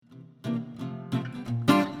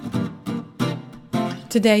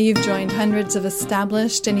Today you've joined hundreds of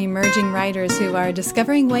established and emerging writers who are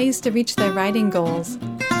discovering ways to reach their writing goals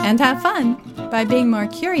and have fun by being more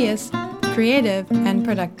curious, creative, and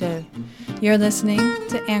productive. You're listening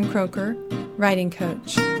to Ann Croker, Writing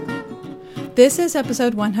Coach. This is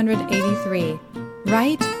episode 183,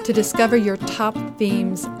 Write to discover your top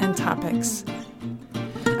themes and topics.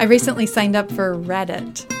 I recently signed up for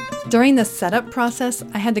Reddit. During the setup process,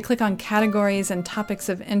 I had to click on categories and topics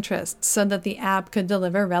of interest so that the app could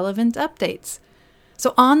deliver relevant updates.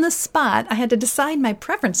 So on the spot, I had to decide my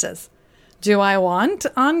preferences. Do I want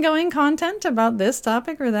ongoing content about this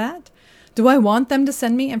topic or that? Do I want them to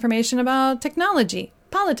send me information about technology,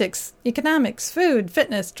 politics, economics, food,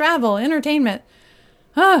 fitness, travel, entertainment?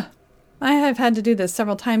 I have had to do this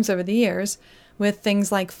several times over the years with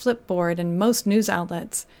things like Flipboard and most news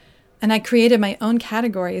outlets. And I created my own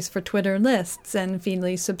categories for Twitter lists and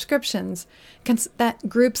Feedly subscriptions that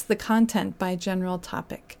groups the content by general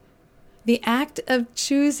topic. The act of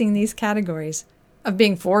choosing these categories, of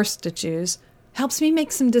being forced to choose, helps me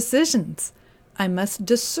make some decisions. I must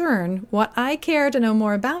discern what I care to know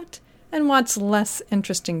more about and what's less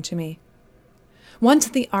interesting to me. Once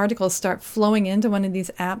the articles start flowing into one of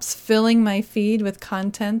these apps, filling my feed with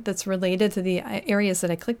content that's related to the areas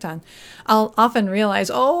that I clicked on, I'll often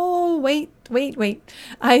realize, wait.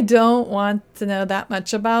 I don't want to know that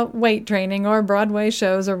much about weight training or Broadway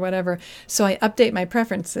shows or whatever. So I update my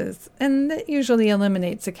preferences, and that usually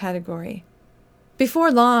eliminates a category.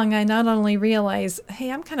 Before long, I not only realize,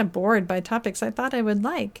 hey, I'm kind of bored by topics I thought I would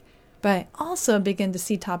like, but I also begin to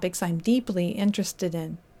see topics I'm deeply interested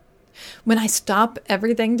in. When I stop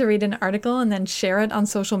everything to read an article and then share it on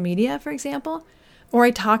social media, for example, or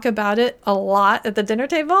I talk about it a lot at the dinner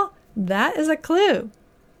table, that is a clue.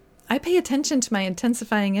 I pay attention to my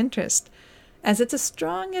intensifying interest, as it's a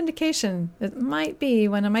strong indication it might be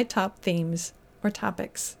one of my top themes or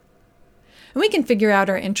topics. And we can figure out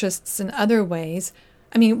our interests in other ways.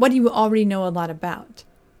 What do you already know a lot about?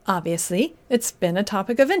 Obviously, it's been a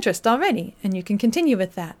topic of interest already, and you can continue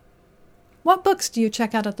with that. What books do you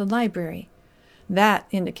check out at the library? That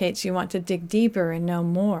indicates you want to dig deeper and know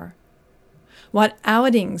more. What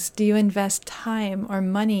outings do you invest time or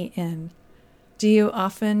money in? Do you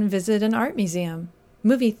often visit an art museum,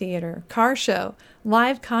 movie theater, car show,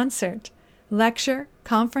 live concert, lecture,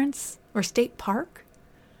 conference, or state park?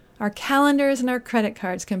 Our calendars and our credit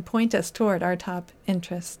cards can point us toward our top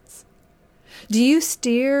interests. Do you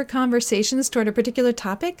steer conversations toward a particular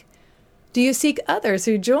topic? Do you seek others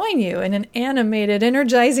who join you in an animated,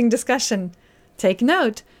 energizing discussion? Take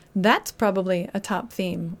note, that's probably a top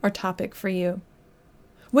theme or topic for you.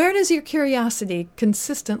 Where does your curiosity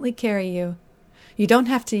consistently carry you? You don't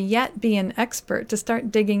have to yet be an expert to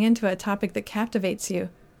start digging into a topic that captivates you.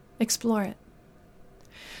 Explore it.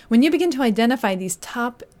 When you begin to identify these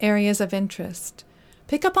top areas of interest,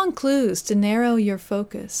 pick up on clues to narrow your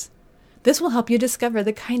focus. This will help you discover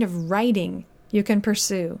the kind of writing you can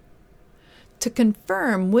pursue. To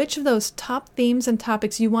confirm which of those top themes and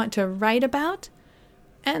topics you want to write about,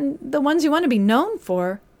 and the ones you want to be known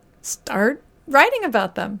for, start writing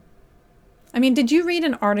about them. Did you read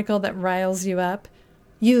an article that riles you up?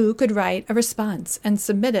 You could write a response and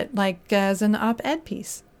submit it like as an op-ed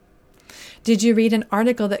piece. Did you read an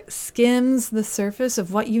article that skims the surface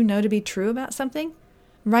of what you know to be true about something?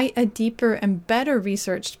 Write a deeper and better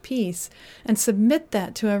researched piece and submit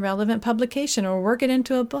that to a relevant publication or work it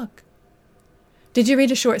into a book. Did you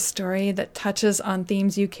read a short story that touches on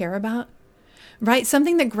themes you care about? Write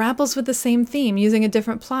something that grapples with the same theme using a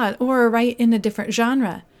different plot, or write in a different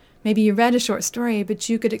genre. Maybe you read a short story, but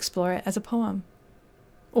you could explore it as a poem.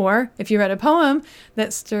 Or, if you read a poem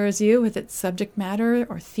that stirs you with its subject matter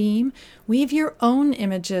or theme, weave your own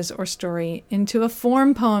images or story into a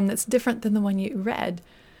form poem that's different than the one you read,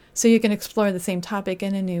 so you can explore the same topic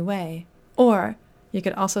in a new way. Or, you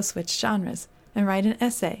could also switch genres and write an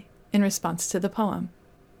essay in response to the poem.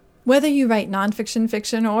 Whether you write nonfiction,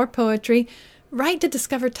 fiction, or poetry, write to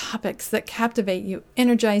discover topics that captivate you,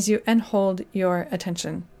 energize you, and hold your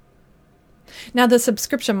attention. Now, the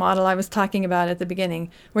subscription model I was talking about at the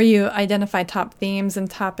beginning, where you identify top themes and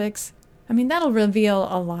topics, that'll reveal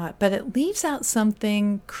a lot, but it leaves out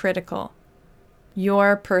something critical: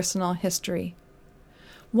 your personal history.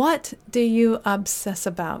 What do you obsess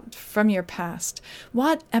about from your past?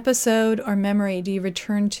 What episode or memory do you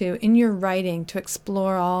return to in your writing to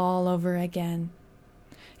explore all over again?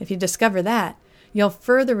 If you discover that, you'll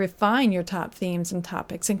further refine your top themes and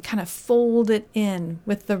topics and kind of fold it in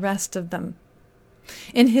with the rest of them.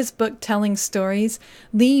 In his book, Telling Stories,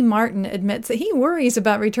 Lee Martin admits that he worries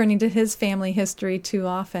about returning to his family history too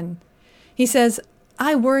often. He says,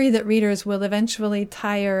 I worry that readers will eventually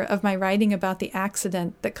tire of my writing about the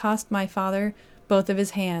accident that cost my father both of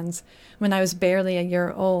his hands when I was barely a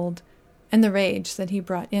year old, and the rage that he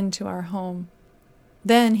brought into our home.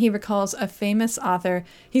 Then he recalls a famous author.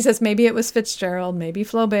 He says maybe it was Fitzgerald, maybe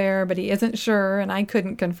Flaubert, but he isn't sure, and I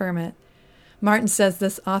couldn't confirm it. Martin says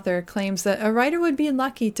this author claims that a writer would be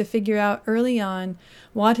lucky to figure out early on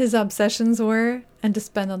what his obsessions were and to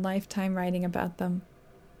spend a lifetime writing about them.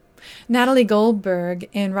 Natalie Goldberg,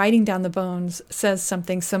 in Writing Down the Bones, says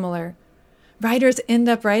something similar. Writers end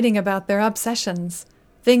up writing about their obsessions,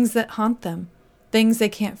 things that haunt them, things they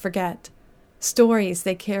can't forget, stories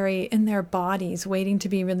they carry in their bodies waiting to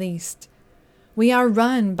be released. We are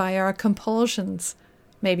run by our compulsions.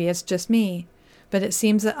 Maybe it's just me, but it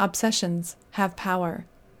seems that obsessions have power.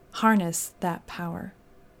 Harness that power.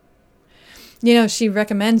 She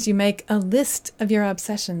recommends you make a list of your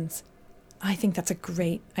obsessions. I think that's a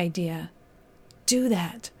great idea. Do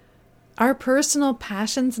that. Our personal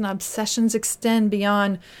passions and obsessions extend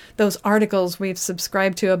beyond those articles we've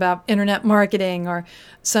subscribed to about internet marketing or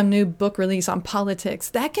some new book release on politics.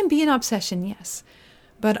 That can be an obsession, yes.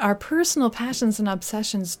 But our personal passions and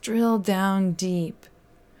obsessions drill down deep.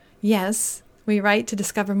 Yes, we write to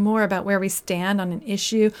discover more about where we stand on an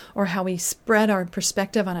issue or how we spread our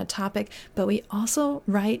perspective on a topic, but we also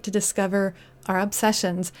write to discover our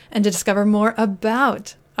obsessions and to discover more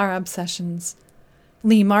about our obsessions.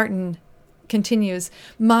 Lee Martin continues,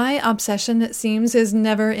 my obsession, it seems, is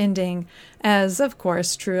never ending, as, of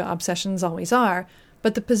course, true obsessions always are,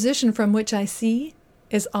 but the position from which I see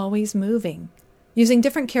is always moving, using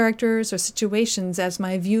different characters or situations as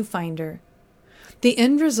my viewfinder. The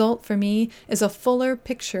end result for me is a fuller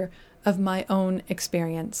picture of my own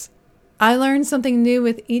experience. I learn something new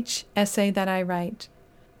with each essay that I write.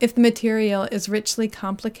 If the material is richly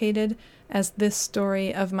complicated, as this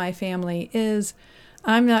story of my family is,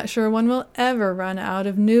 I'm not sure one will ever run out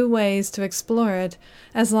of new ways to explore it,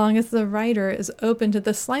 as long as the writer is open to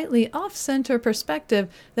the slightly off-center perspective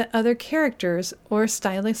that other characters or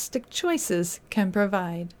stylistic choices can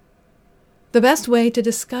provide. The best way to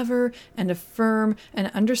discover and affirm and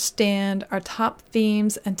understand our top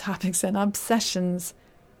themes and topics and obsessions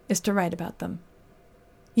is to write about them.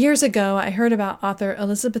 Years ago, I heard about author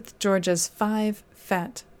Elizabeth George's 5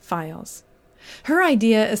 Fat Files. Her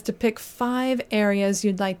idea is to pick 5 areas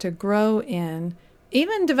you'd like to grow in,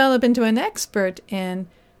 even develop into an expert in,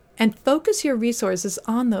 and focus your resources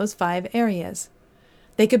on those 5 areas.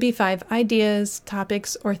 They could be 5 ideas,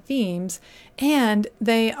 topics, or themes, and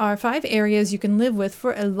they are 5 areas you can live with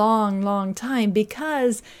for a long, long time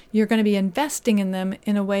because you're going to be investing in them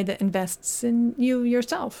in a way that invests in you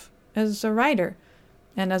yourself as a writer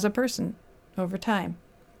and as a person over time.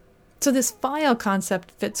 So this file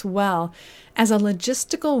concept fits well as a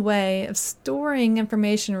logistical way of storing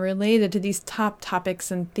information related to these top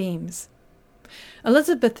topics and themes.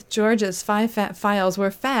 Elizabeth George's 5 fat files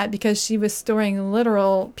were fat because she was storing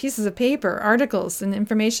literal pieces of paper, articles, and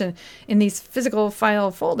information in these physical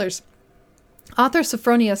file folders. Author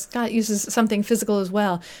Sophronia Scott uses something physical as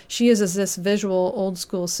well. She uses this visual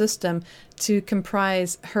old-school system to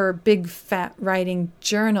comprise her big fat writing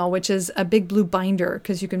journal, which is a big blue binder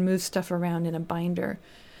because you can move stuff around in a binder.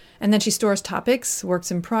 And then she stores topics, works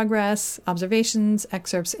in progress, observations,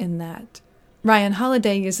 excerpts in that. Ryan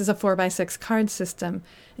Holiday uses a 4x6 card system,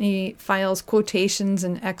 and he files quotations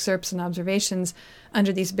and excerpts and observations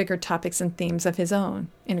under these bigger topics and themes of his own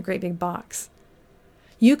in a great big box.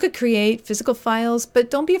 You could create physical files,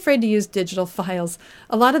 but don't be afraid to use digital files.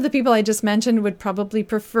 A lot of the people I just mentioned would probably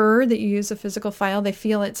prefer that you use a physical file. They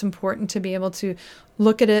feel it's important to be able to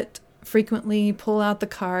look at it frequently, pull out the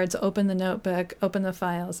cards, open the notebook, open the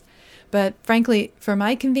files. But frankly, for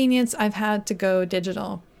my convenience, I've had to go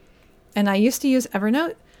digital. And I used to use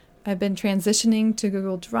Evernote. I've been transitioning to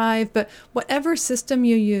Google Drive, but whatever system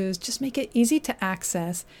you use, just make it easy to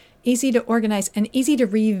access, easy to organize, and easy to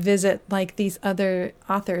revisit like these other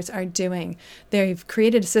authors are doing. They've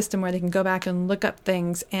created a system where they can go back and look up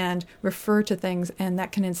things and refer to things, and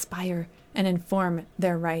that can inspire and inform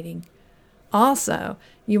their writing. Also,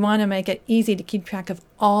 you want to make it easy to keep track of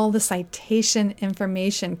all the citation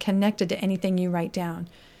information connected to anything you write down.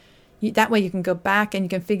 That way you can go back and you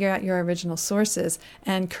can figure out your original sources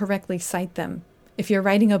and correctly cite them. If you're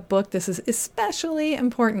writing a book, this is especially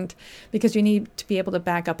important because you need to be able to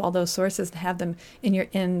back up all those sources and have them in your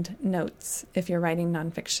end notes if you're writing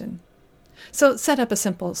nonfiction. So set up a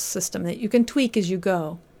simple system that you can tweak as you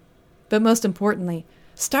go. But most importantly,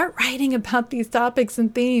 start writing about these topics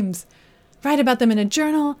and themes. Write about them in a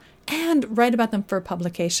journal and write about them for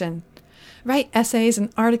publication. Write essays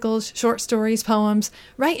and articles, short stories, poems.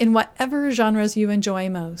 Write in whatever genres you enjoy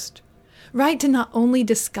most. Write to not only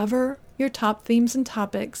discover your top themes and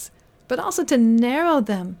topics, but also to narrow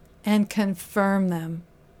them and confirm them.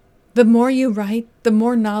 The more you write, the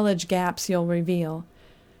more knowledge gaps you'll reveal.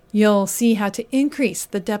 You'll see how to increase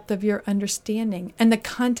the depth of your understanding and the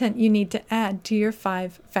content you need to add to your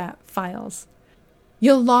 5 FAT files.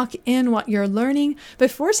 You'll lock in what you're learning by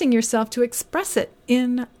forcing yourself to express it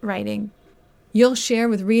in writing. You'll share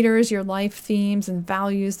with readers your life themes and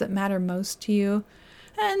values that matter most to you.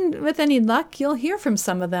 And with any luck, you'll hear from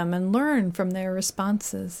some of them and learn from their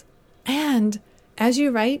responses. And as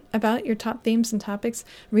you write about your top themes and topics,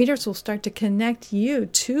 readers will start to connect you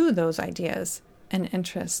to those ideas and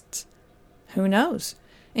interests. Who knows?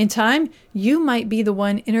 In time, you might be the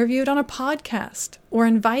one interviewed on a podcast or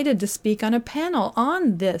invited to speak on a panel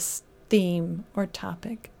on this theme or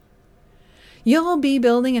topic. You'll be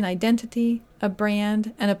building an identity, a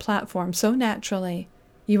brand, and a platform so naturally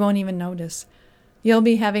you won't even notice. You'll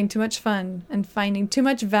be having too much fun and finding too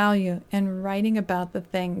much value in writing about the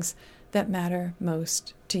things that matter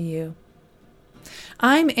most to you.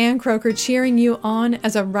 I'm Ann Croker, cheering you on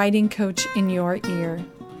as a writing coach in your ear,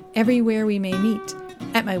 everywhere we may meet.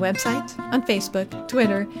 At my website, on Facebook,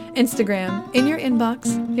 Twitter, Instagram, in your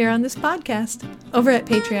inbox, here on this podcast, over at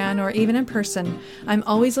Patreon, or even in person. I'm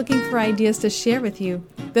always looking for ideas to share with you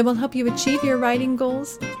that will help you achieve your writing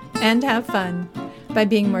goals and have fun by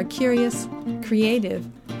being more curious, creative,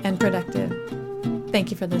 and productive.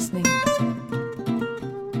 Thank you for listening.